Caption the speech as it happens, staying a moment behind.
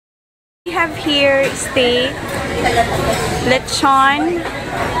We have here steak, lechon,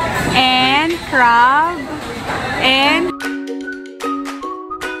 and crab, and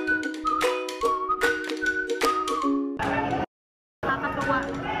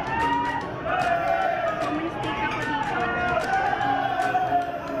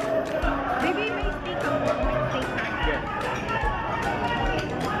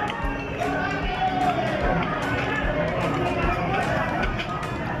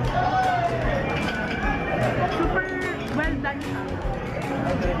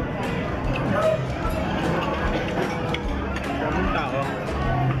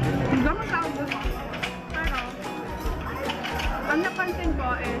ang napansin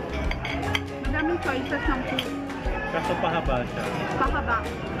ko is madaming choices ng food. Kaso pahaba siya. Pahaba.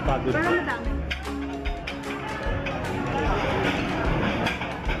 Pagod. Pero madami.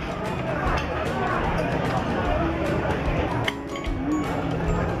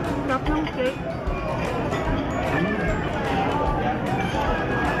 Sarap ng steak.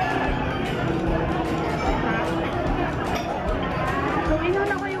 So,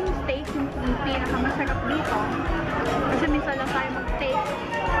 inuna ko yung steak, yung pinakamasarap dito. Kasi minsan lang tayo mag-steak.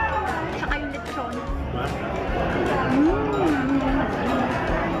 Tsaka yung lechon.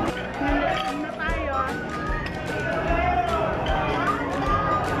 Nalechon na tayo.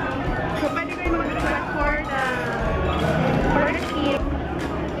 So, pwede kayo mag-request for the steak.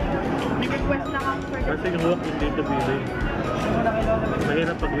 Mag-request lang ako for the steak. Kasi yung walk-in dito, Billy.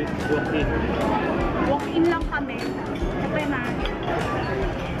 Mahirap pag-walk-in. Walk-in lang kami. Okay na.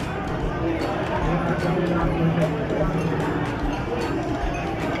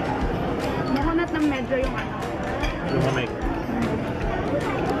 Mahunat ng medyo yung ano. Lumamig.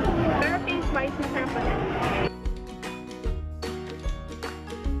 Pero taste-wise, masarap pa din.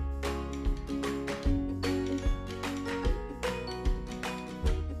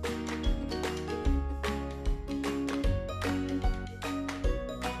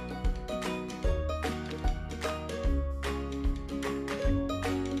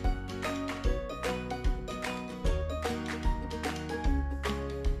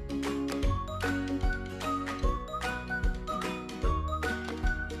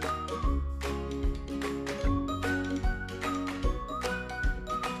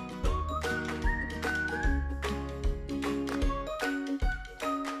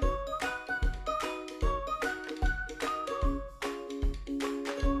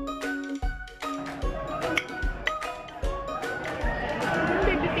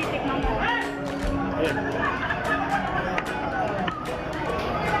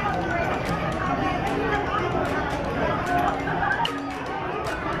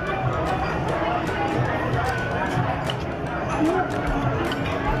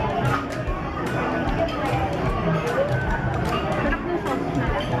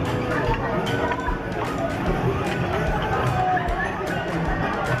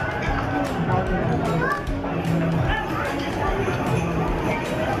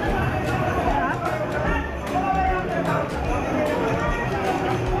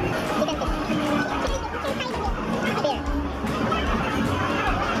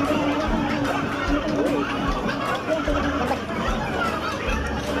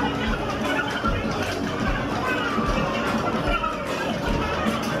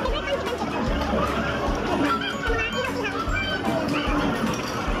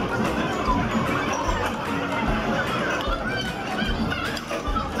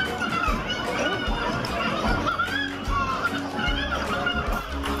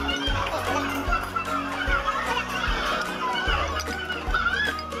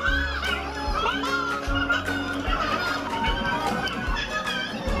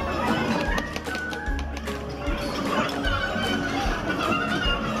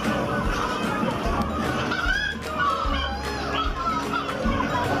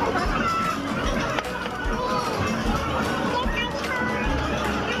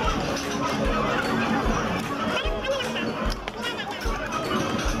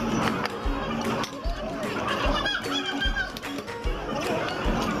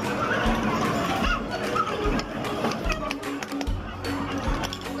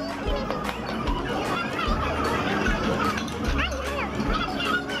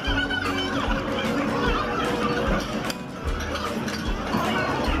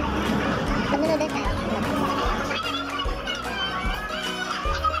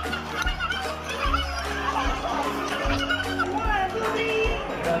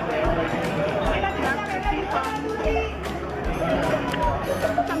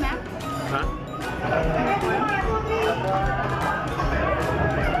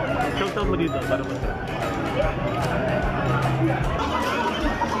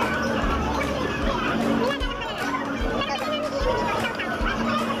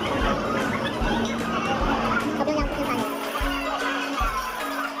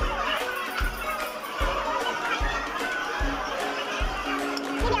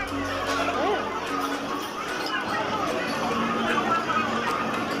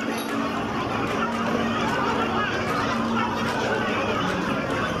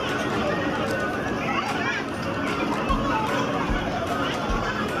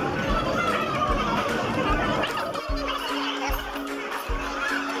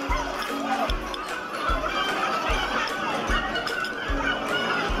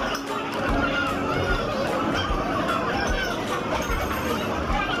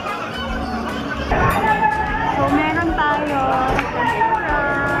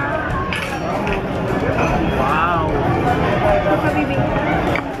 baby.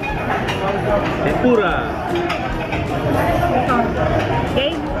 Tempura.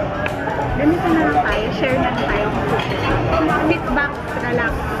 Okay? Ganito na lang tayo. Share na tayo. Sit back,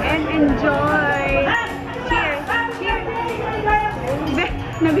 relax, and enjoy. Cheers! Cheers!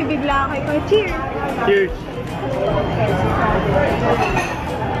 Nabibigla ako ito. Cheers! Cheers.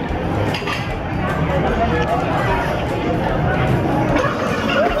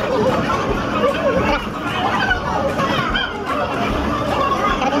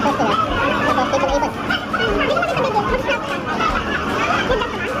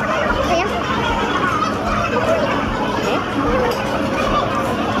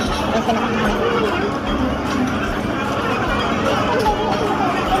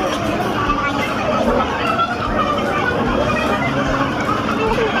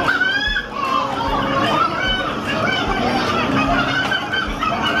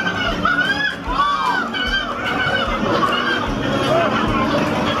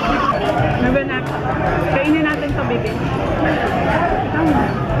 Kainin natin ito, baby.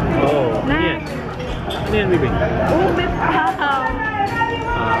 Oh, ano yan? Next. Ano yan, baby? Ube pahaw.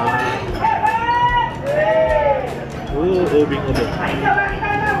 Ubing-ube.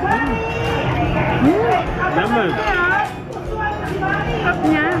 Naman. Sarap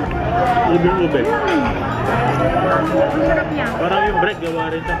niya. Ubing-ube. Ang sarap niya. Parang yung bread gawa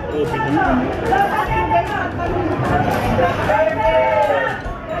rin sa ubing.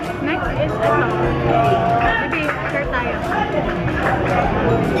 Next is ito. Baby, share tayo.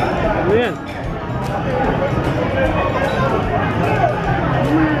 Ano yan? Hindi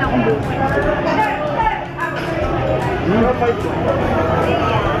mo na lang kung buhay.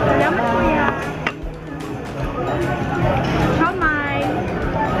 Salamat kuya. Kamay.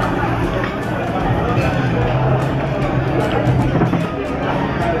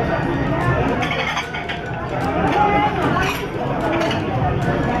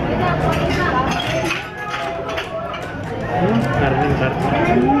 Karning.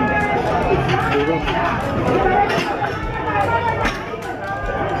 Puro.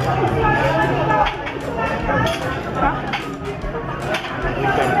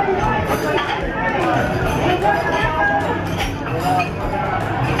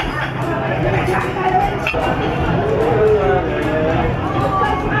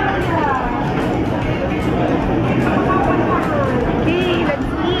 Okay, let's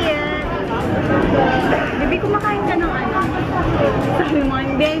eat. Baby, kumakain ka ng ano? Sabi mo,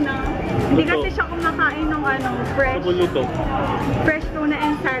 hindi, no? Hindi kasi siya kumakain ng ano, fresh. Luto. Fresh tuna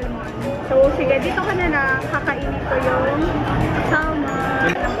and salmon. So, sige, dito ka na lang. Kakainin ko yung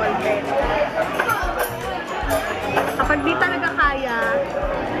salmon ng ballpen. Kapag di talaga kaya,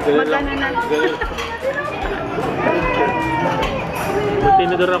 magana na.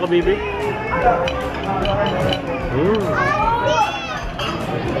 Tinidor ako, baby.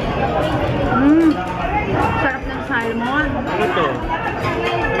 Sarap ng salmon. Ito.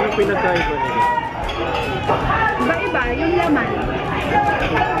 Ano yung pinagkain ko nila? Iba-iba, yung laman.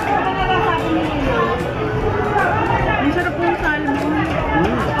 Ang sarap ng salmon.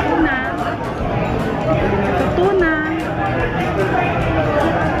 Tuna. Tuna.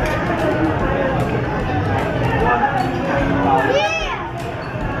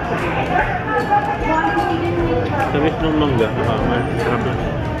 Tamis ng mangga. Sarap na.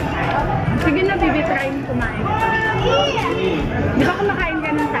 Sige na, baby, try mo kumain. Di ba kumakain ka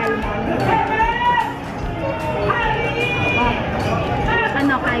ng salmon?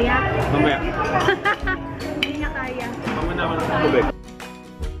 Ano, kaya? Mamaya. Hindi niya kaya. Mamaya ako ng tubig.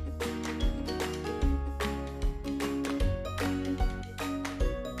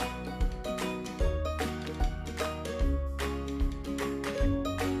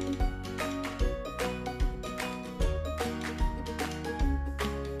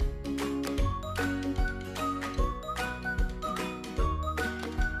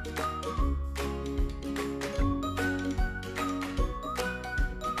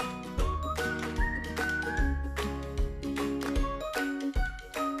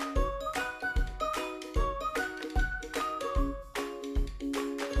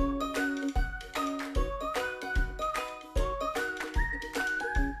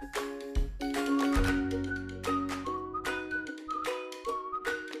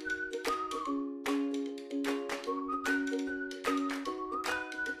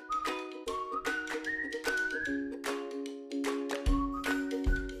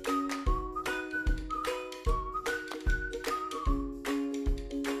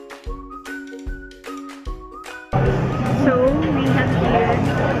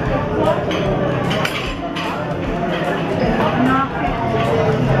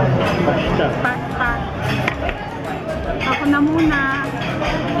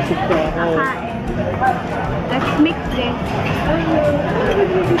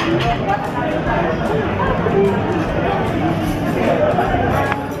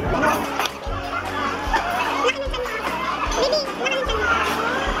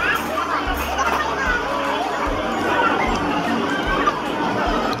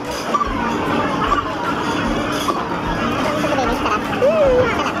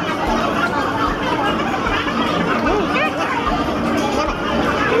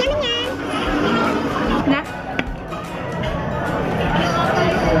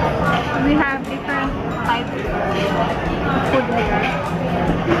 We have different types of food here.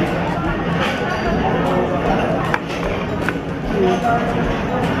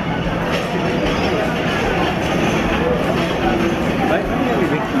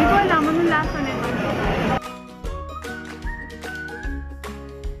 Hindi ko alam anong lasa nito.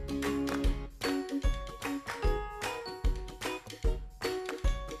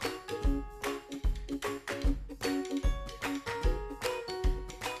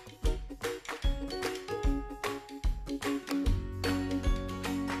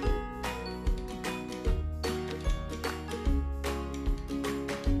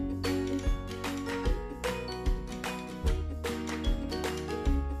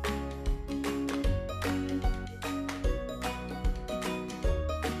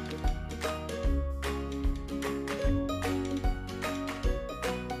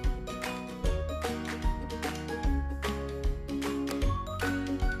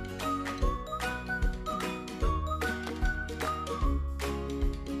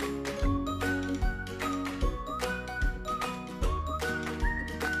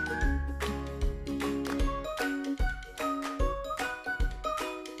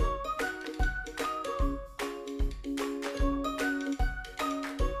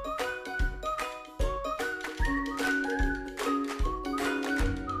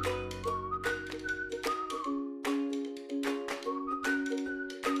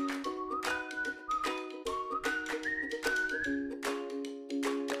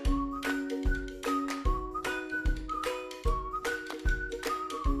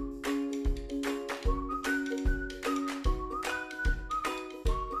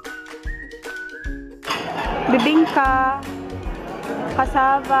 Bibingka,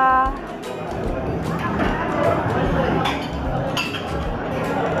 kasava,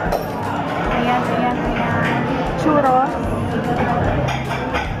 ayan, churros.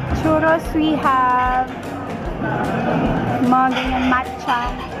 Churros, we have mga ganyan matcha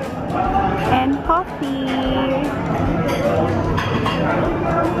and coffee.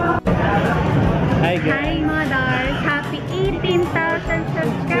 Hi guys. Hi mga Dars! Happy 18,000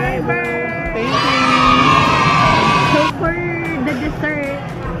 subscribers! Thank you. So for the dessert,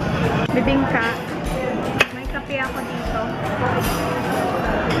 bibingka. May kape ako dito.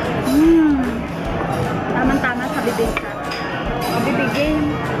 Tamang-tama sa bibingka. O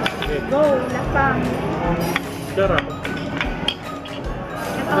bibigyan. Go, lapang. Sarap.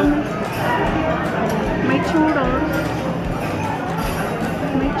 Ito, may churros.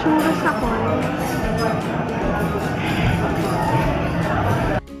 May churros ako.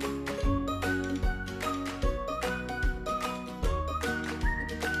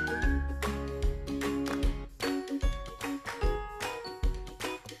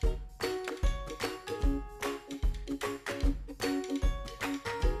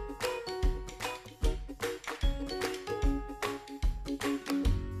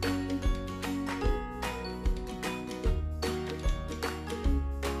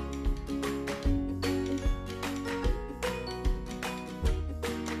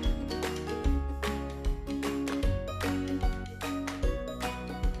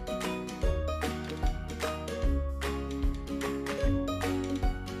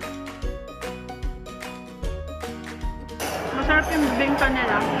 Masarap yung bibingka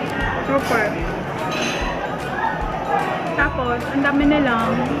nila. Super. Tapos, ang dami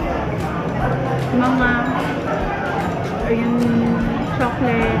nilang mga yung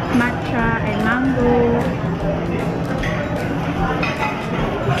chocolate, matcha, and mango.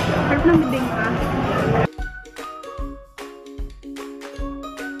 Sarap ng bibingka.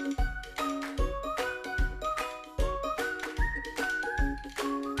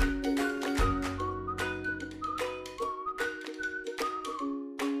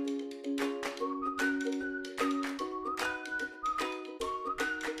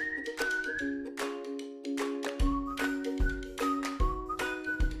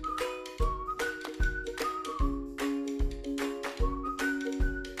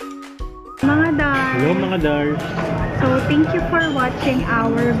 Mga Dars. Hello mga Dars. So, thank you for watching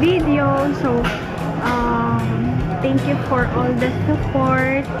our video. So, thank you for all the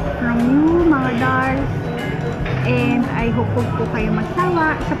support from you, mga Dars. And I hope po kayo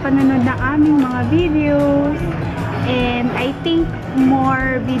magsawa sa panonood ng aming mga videos. And I think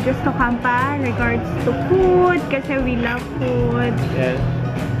more videos to come pa regards to food kasi we love food. Yes.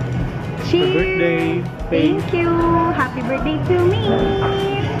 Cheers! Birthday. Thank you! Happy birthday to me!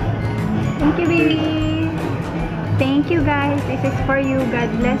 Thank you, baby! Thank you, guys. This is for you. God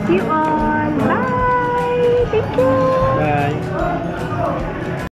bless you all. Bye! Thank you! Bye.